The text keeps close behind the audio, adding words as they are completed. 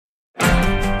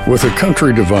With a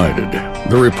country divided,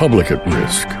 the republic at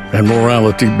risk, and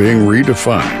morality being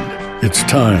redefined, it's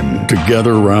time to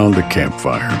gather around a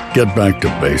campfire, get back to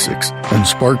basics, and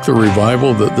spark the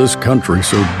revival that this country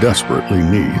so desperately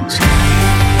needs.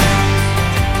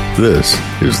 This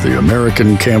is the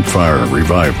American Campfire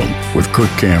Revival with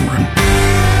Kirk Cameron.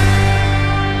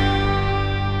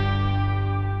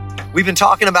 We've been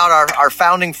talking about our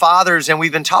founding fathers, and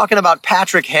we've been talking about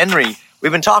Patrick Henry.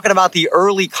 We've been talking about the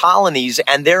early colonies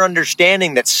and their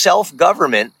understanding that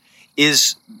self-government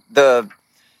is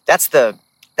that's the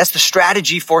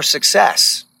strategy for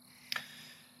success.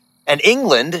 And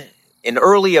England in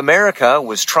early America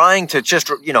was trying to just,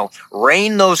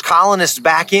 rein those colonists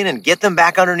back in and get them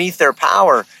back underneath their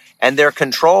power and their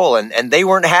control, and they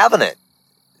weren't having it.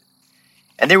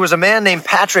 And there was a man named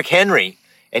Patrick Henry,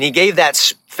 and he gave that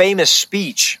famous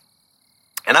speech.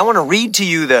 And I want to read to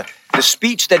you the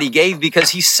speech that he gave, because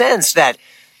he sensed that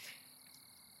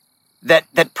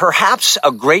perhaps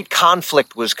a great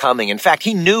conflict was coming. In fact,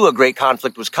 he knew a great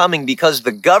conflict was coming, because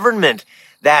the government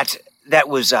that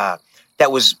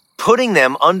was putting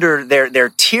them under their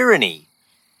tyranny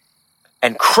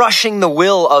and crushing the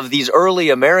will of these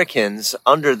early Americans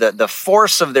under the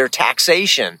force of their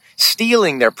taxation,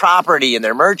 stealing their property and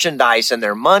their merchandise and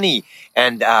their money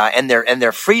and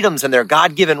their freedoms and their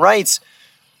God-given rights.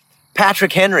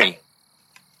 Patrick Henry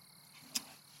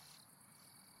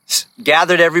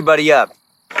gathered everybody up,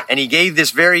 and he gave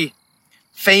this very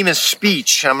famous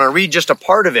speech. I'm going to read just a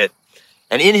part of it.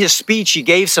 And in his speech, he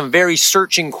gave some very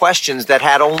searching questions that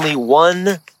had only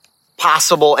one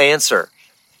possible answer.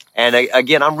 And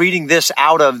again, I'm reading this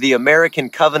out of the American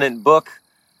Covenant book,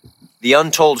 The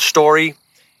Untold Story.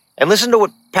 And listen to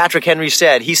what Patrick Henry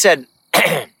said. He said,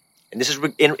 and this is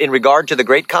in regard to the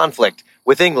great conflict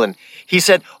with England. He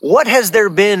said, "What has there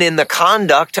been in the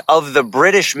conduct of the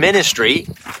British ministry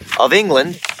of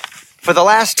England for the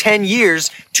last 10 years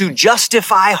to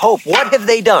justify hope? What have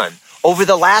they done over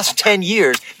the last 10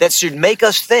 years that should make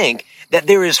us think that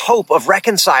there is hope of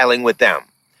reconciling with them?"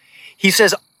 He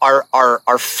says,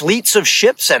 are fleets of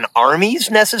ships and armies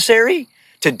necessary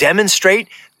to demonstrate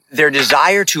their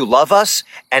desire to love us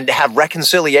and to have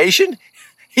reconciliation?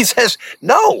 He says,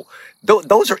 no,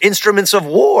 those are instruments of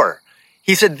war.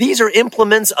 He said, these are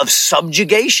implements of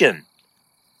subjugation.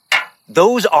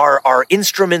 Those are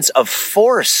instruments of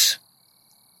force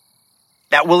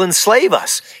that will enslave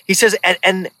us. He says,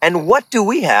 and what do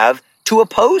we have to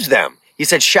oppose them? He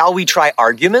said, shall we try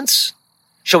arguments?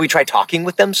 Shall we try talking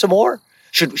with them some more?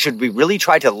 Should we really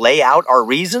try to lay out our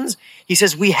reasons? He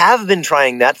says, we have been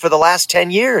trying that for the last 10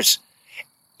 years.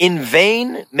 In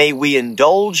vain may we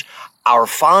indulge our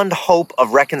fond hope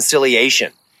of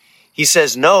reconciliation. He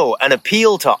says, no, an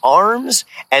appeal to arms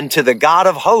and to the God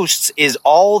of hosts is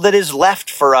all that is left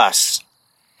for us.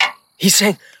 He's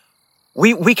saying,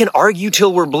 we can argue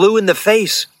till we're blue in the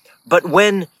face, but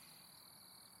when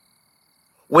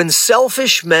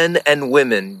selfish men and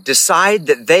women decide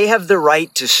that they have the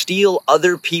right to steal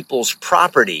other people's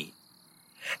property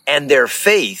and their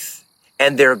faith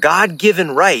and their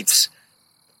God-given rights,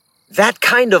 that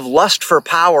kind of lust for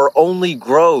power only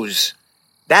grows.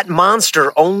 That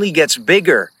monster only gets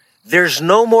bigger. There's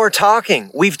no more talking.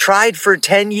 We've tried for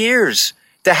 10 years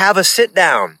to have a sit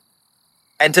down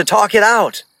and to talk it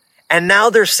out. And now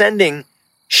they're sending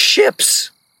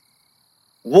ships,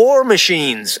 war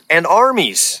machines, and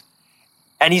armies.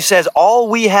 And he says, all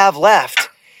we have left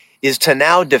is to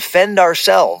now defend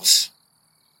ourselves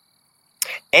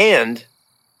and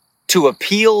to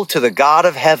appeal to the God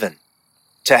of heaven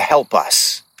to help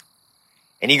us.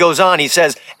 And he goes on, he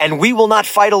says, and we will not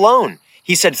fight alone.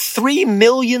 He said, 3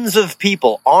 millions of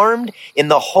people armed in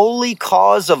the holy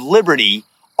cause of liberty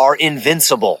are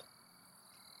invincible.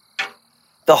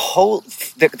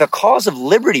 The cause of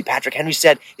liberty, Patrick Henry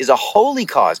said, is a holy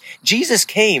cause. Jesus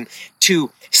came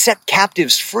to set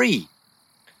captives free.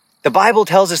 The Bible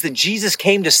tells us that Jesus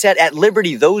came to set at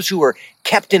liberty those who were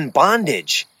kept in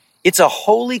bondage. It's a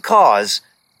holy cause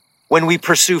when we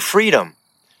pursue freedom.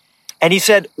 And he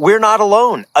said, we're not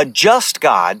alone. A just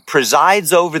God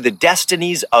presides over the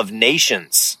destinies of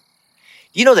nations.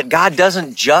 You know that God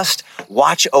doesn't just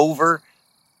watch over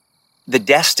the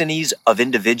destinies of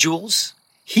individuals.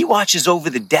 He watches over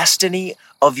the destiny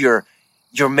of your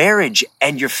marriage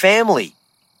and your family,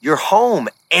 your home,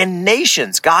 and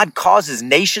nations. God causes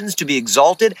nations to be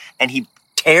exalted, and he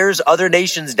tears other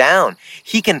nations down.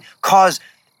 He can cause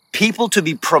people to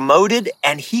be promoted,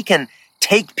 and he can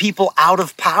take people out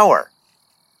of power.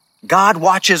 God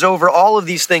watches over all of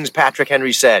these things, Patrick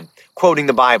Henry said, quoting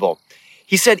the Bible.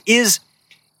 He said, is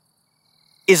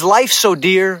life so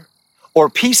dear or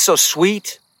peace so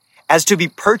sweet as to be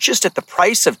purchased at the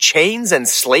price of chains and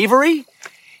slavery?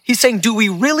 He's saying, do we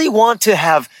really want to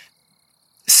have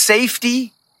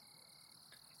safety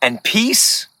and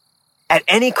peace at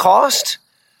any cost?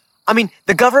 I mean,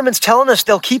 the government's telling us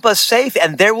they'll keep us safe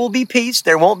and there will be peace.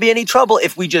 There won't be any trouble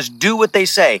if we just do what they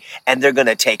say, and they're going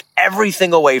to take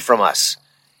everything away from us.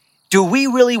 Do we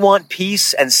really want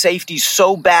peace and safety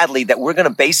so badly that we're going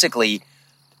to basically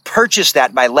purchase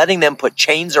that by letting them put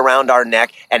chains around our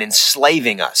neck and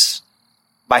enslaving us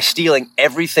by stealing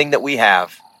everything that we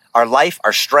have? Our life,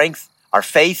 our strength, our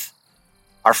faith,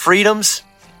 our freedoms.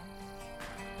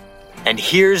 And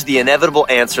here's the inevitable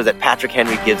answer that Patrick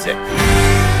Henry gives it.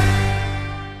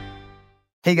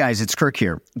 Hey guys, it's Kirk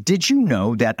here. Did you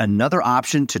know that another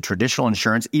option to traditional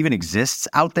insurance even exists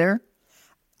out there?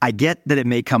 I get that it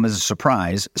may come as a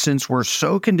surprise since we're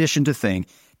so conditioned to think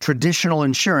traditional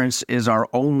insurance is our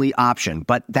only option,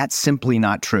 but that's simply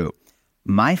not true.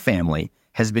 My family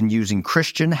has been using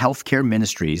Christian healthcare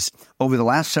ministries over the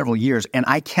last several years, and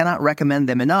I cannot recommend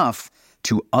them enough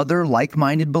to other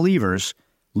like-minded believers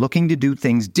looking to do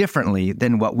things differently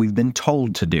than what we've been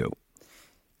told to do.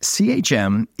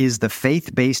 CHM is the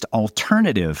faith-based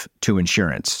alternative to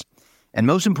insurance. And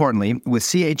most importantly, with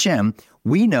CHM,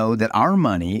 we know that our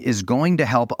money is going to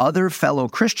help other fellow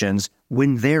Christians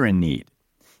when they're in need.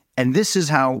 And this is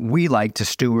how we like to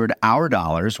steward our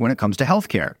dollars when it comes to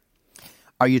healthcare.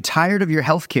 Are you tired of your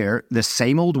healthcare the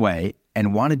same old way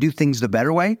and want to do things the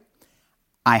better way?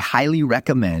 I highly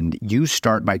recommend you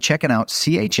start by checking out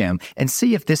CHM and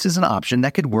see if this is an option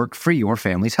that could work for your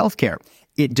family's healthcare.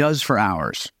 It does for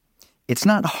ours. It's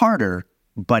not harder,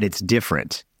 but it's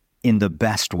different in the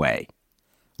best way.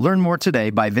 Learn more today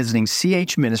by visiting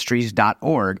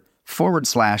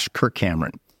chministries.org/Kirk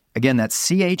Cameron. Again, that's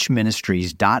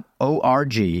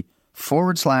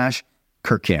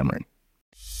chministries.org/Kirk Cameron.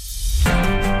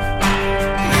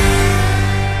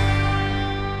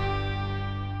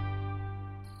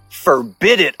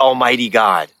 Forbid it, Almighty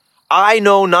God. I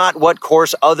know not what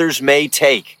course others may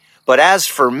take, but as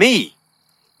for me,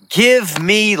 give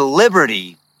me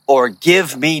liberty or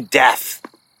give me death.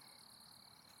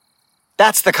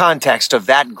 That's the context of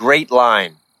that great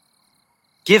line.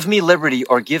 Give me liberty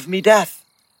or give me death.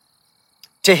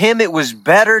 To him, it was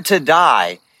better to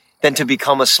die than to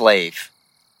become a slave,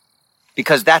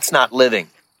 because that's not living.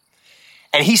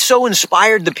 And he so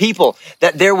inspired the people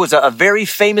that there was a very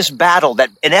famous battle that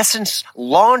in essence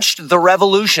launched the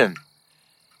revolution.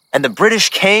 And the British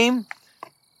came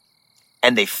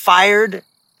and they fired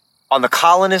on the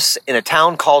colonists in a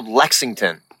town called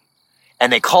Lexington.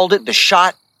 And they called it the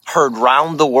shot heard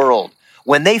round the world.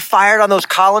 When they fired on those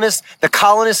colonists, the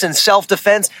colonists in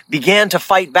self-defense began to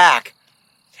fight back.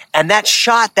 And that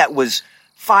shot that was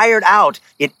fired out,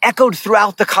 it echoed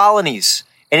throughout the colonies.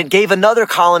 And it gave another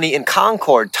colony in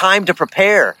Concord time to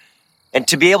prepare and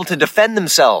to be able to defend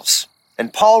themselves.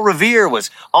 And Paul Revere was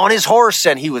on his horse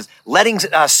and he was letting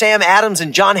Sam Adams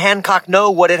and John Hancock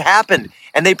know what had happened.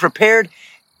 And they prepared,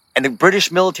 and the British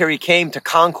military came to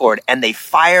Concord and they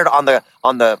fired on the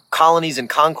colonies in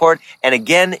Concord. And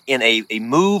again, in a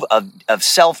move of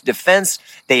self-defense,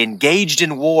 they engaged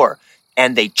in war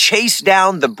and they chased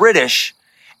down the British,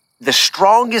 the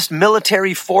strongest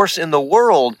military force in the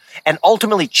world, and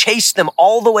ultimately chased them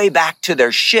all the way back to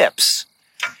their ships.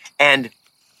 And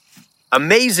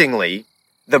amazingly,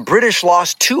 the British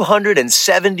lost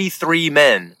 273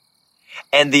 men,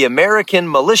 and the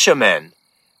American militiamen,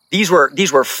 these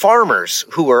were farmers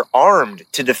who were armed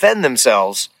to defend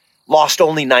themselves, lost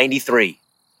only 93.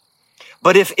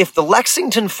 But if the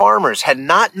Lexington farmers had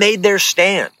not made their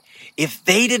stand, if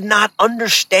they did not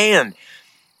understand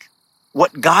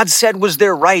what God said was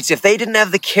their rights, if they didn't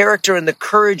have the character and the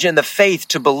courage and the faith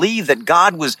to believe that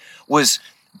God was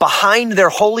behind their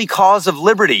holy cause of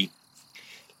liberty,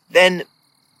 then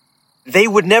they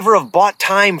would never have bought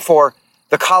time for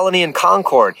the colony in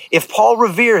Concord. If Paul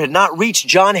Revere had not reached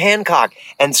John Hancock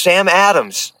and Sam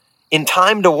Adams in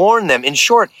time to warn them, in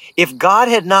short, if God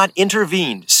had not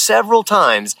intervened several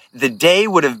times, the day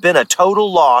would have been a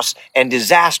total loss and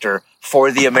disaster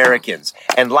for the Americans.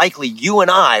 And likely you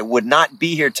and I would not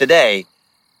be here today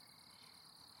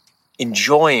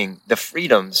enjoying the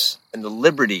freedoms and the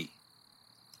liberty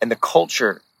and the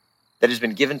culture that has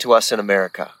been given to us in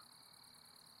America,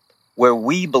 where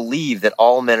we believe that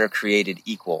all men are created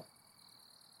equal,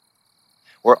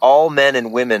 where all men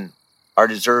and women are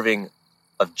deserving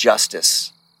of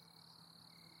justice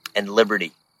and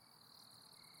liberty.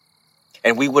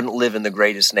 And we wouldn't live in the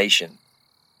greatest nation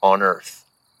on earth.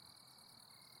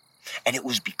 And it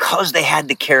was because they had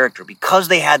the character, because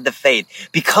they had the faith,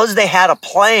 because they had a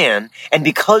plan, and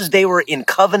because they were in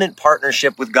covenant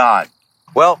partnership with God.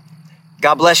 Well,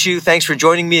 God bless you. Thanks for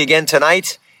joining me again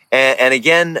tonight. And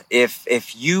again,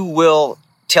 if you will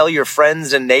tell your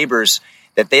friends and neighbors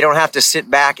that they don't have to sit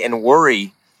back and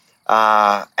worry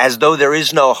as though there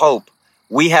is no hope,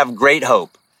 we have great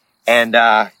hope. And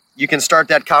you can start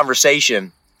that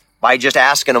conversation by just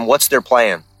asking them, what's their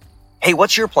plan? Hey,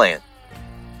 what's your plan?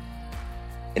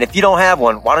 And if you don't have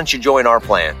one, why don't you join our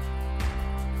plan?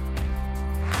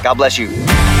 God bless you.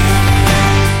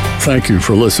 Thank you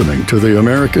for listening to the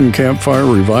American Campfire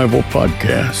Revival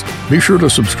Podcast. Be sure to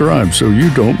subscribe so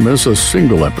you don't miss a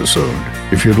single episode.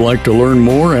 If you'd like to learn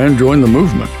more and join the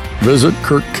movement, visit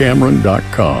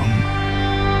kirkcameron.com.